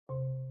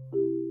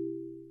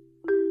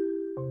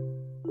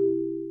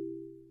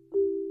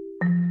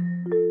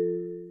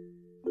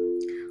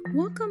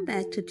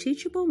back to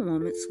Teachable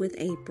Moments with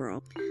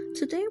April.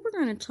 Today we're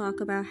going to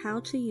talk about how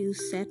to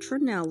use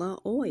citronella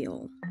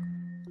oil.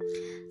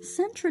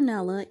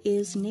 Citronella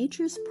is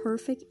nature's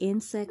perfect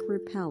insect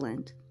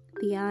repellent,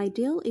 the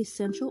ideal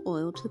essential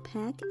oil to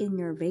pack in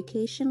your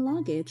vacation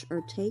luggage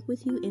or take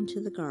with you into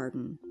the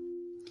garden.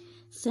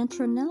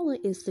 Citronella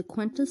is the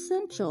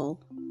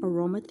quintessential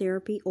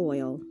aromatherapy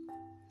oil.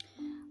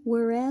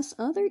 Whereas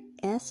other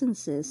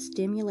essences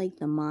stimulate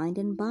the mind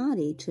and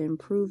body to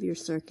improve your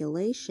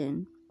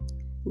circulation,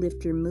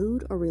 lift your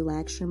mood, or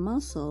relax your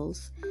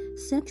muscles,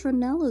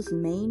 citronella's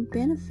main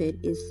benefit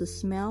is the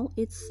smell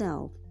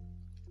itself.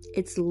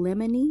 Its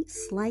lemony,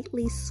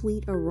 slightly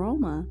sweet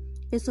aroma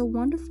is a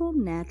wonderful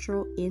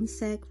natural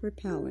insect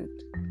repellent.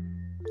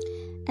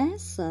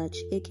 As such,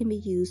 it can be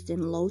used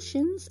in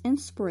lotions and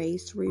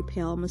sprays to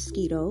repel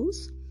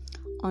mosquitoes,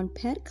 on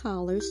pet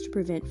collars to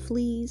prevent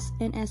fleas,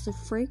 and as a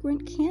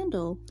fragrant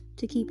candle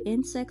to keep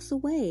insects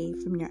away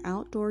from your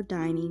outdoor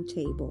dining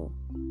table.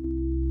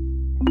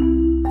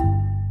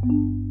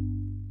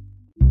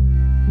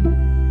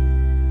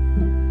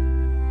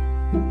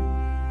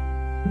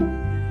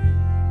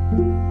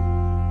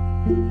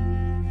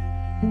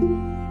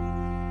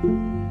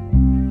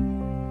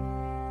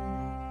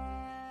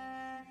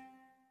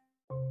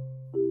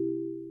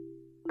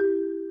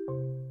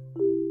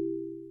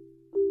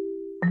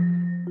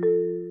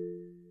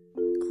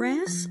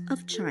 Grass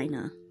of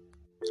China.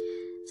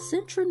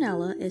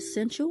 Citronella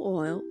essential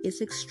oil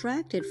is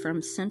extracted from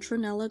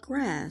citronella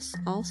grass,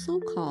 also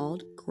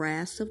called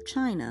grass of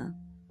China,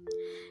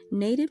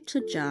 native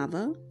to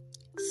Java,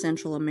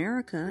 Central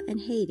America, and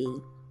Haiti.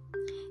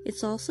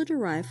 It's also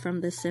derived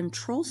from the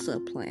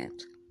centrosa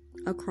plant,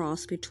 a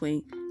cross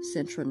between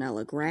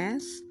citronella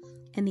grass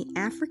and the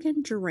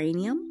African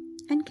geranium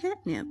and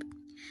catnip.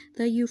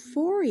 The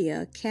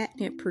euphoria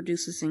catnip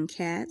produces in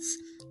cats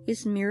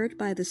is mirrored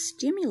by the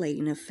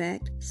stimulating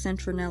effect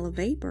citronella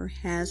vapor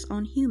has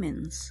on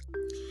humans.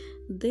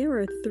 There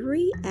are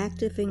 3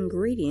 active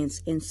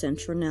ingredients in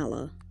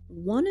citronella.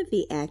 One of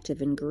the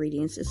active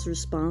ingredients is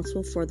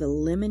responsible for the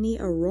lemony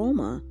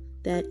aroma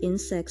that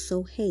insects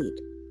so hate.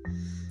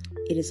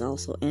 It is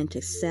also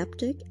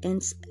antiseptic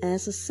and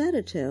as a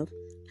sedative,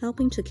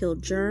 helping to kill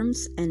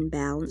germs and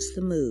balance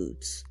the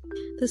moods.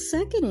 The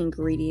second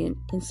ingredient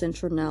in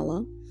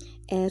citronella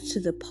adds to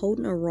the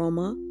potent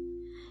aroma,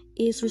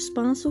 is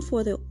responsible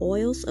for the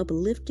oil's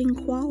uplifting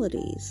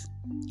qualities.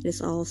 It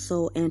is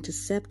also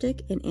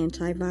antiseptic and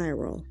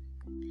antiviral.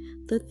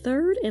 The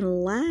third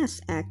and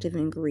last active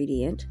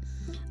ingredient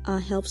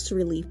helps to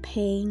relieve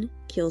pain,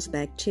 kills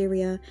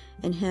bacteria,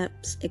 and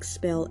helps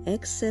expel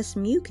excess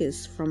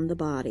mucus from the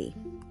body.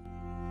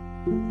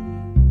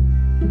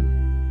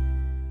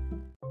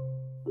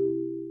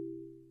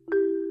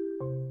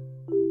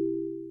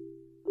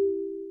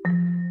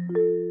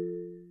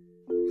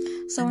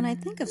 So when I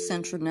think of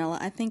citronella,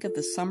 I think of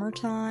the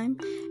summertime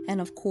and,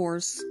 of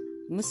course,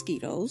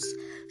 mosquitoes.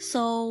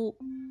 So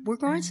we're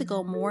going to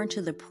go more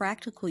into the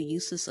practical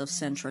uses of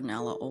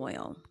citronella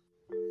oil.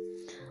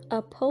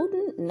 A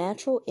potent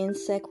natural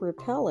insect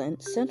repellent,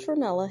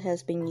 citronella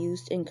has been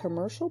used in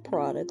commercial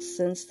products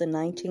since the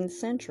 19th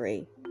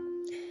century.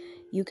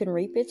 You can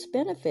reap its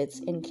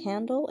benefits in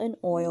candle and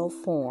oil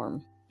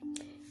form.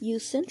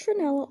 Use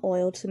citronella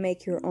oil to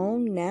make your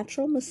own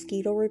natural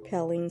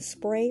mosquito-repelling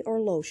spray or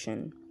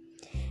lotion.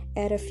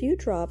 Add a few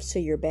drops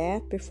to your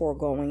bath before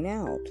going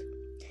out.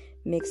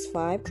 Mix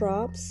 5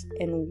 drops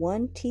and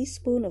 1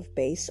 teaspoon of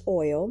base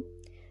oil,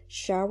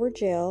 shower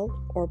gel,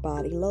 or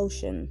body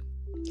lotion.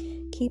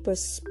 Keep a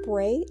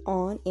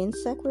spray-on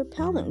insect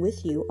repellent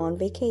with you on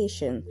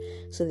vacation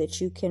so that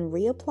you can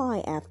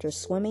reapply after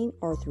swimming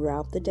or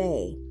throughout the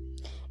day.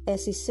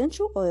 As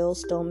essential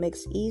oils don't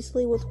mix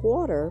easily with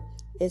water,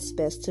 it's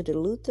best to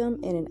dilute them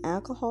in an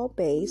alcohol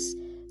base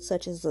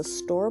such as a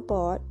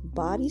store-bought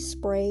body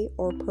spray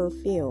or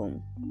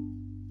perfume.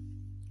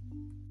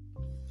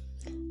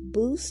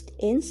 Boost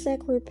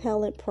insect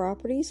repellent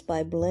properties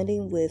by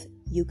blending with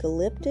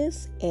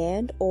eucalyptus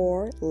and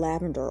or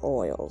lavender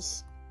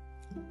oils.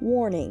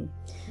 Warning: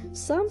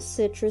 some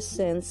citrus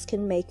scents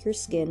can make your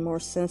skin more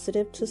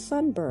sensitive to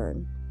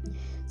sunburn.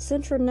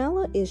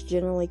 Citronella is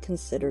generally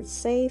considered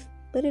safe,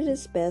 but it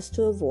is best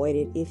to avoid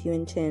it if you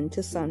intend to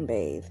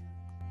sunbathe.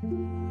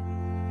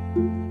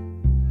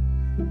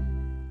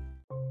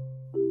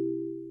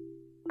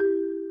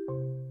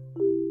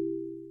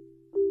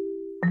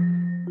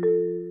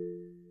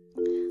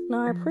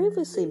 Now, I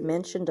previously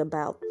mentioned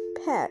about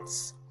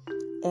pets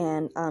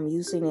and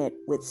using it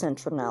with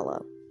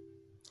citronella.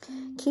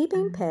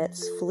 Keeping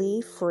pets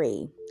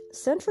flea-free.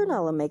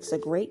 Citronella makes a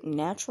great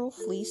natural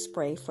flea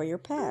spray for your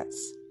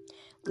pets.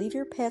 Leave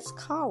your pet's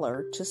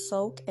collar to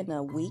soak in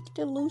a weak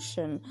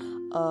dilution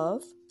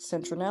of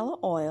citronella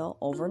oil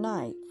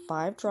overnight,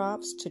 5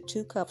 drops to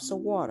 2 cups of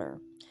water.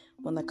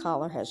 When the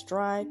collar has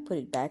dried, put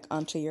it back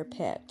onto your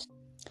pet.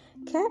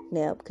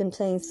 Catnip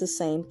contains the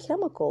same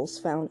chemicals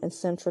found in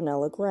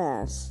citronella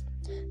grass.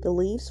 The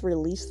leaves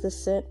release the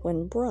scent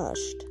when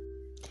brushed.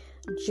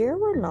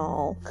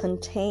 Geranol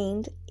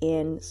contained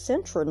in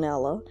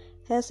citronella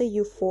has a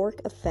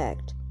euphoric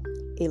effect.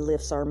 It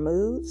lifts our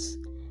moods,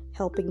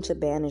 helping to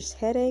banish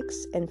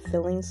headaches and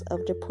feelings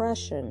of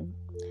depression.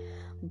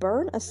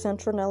 Burn a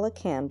citronella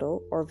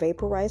candle or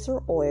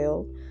vaporizer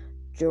oil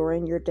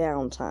during your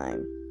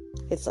downtime.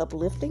 Its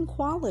uplifting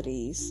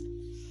qualities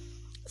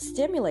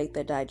stimulate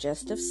the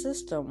digestive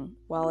system,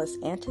 while its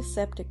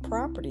antiseptic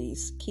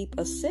properties keep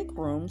a sick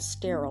room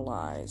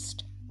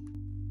sterilized.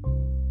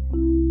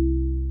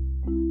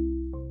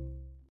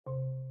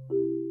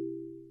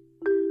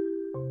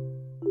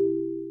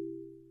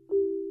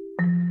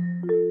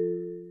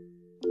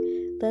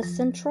 The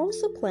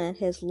centrosa plant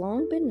has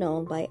long been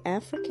known by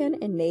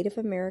African and Native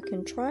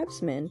American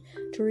tribesmen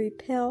to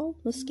repel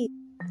mosquitoes.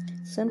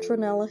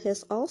 Citronella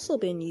has also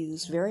been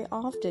used very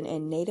often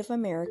in Native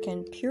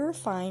American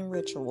purifying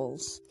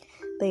rituals.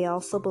 They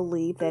also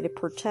believe that it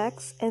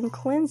protects and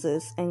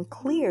cleanses and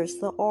clears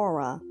the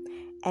aura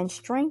and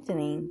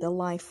strengthening the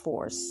life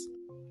force.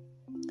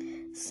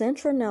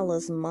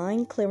 Citronella's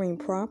mind-clearing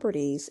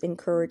properties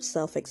encourage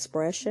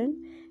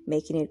self-expression,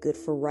 making it good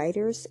for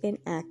writers and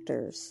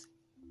actors.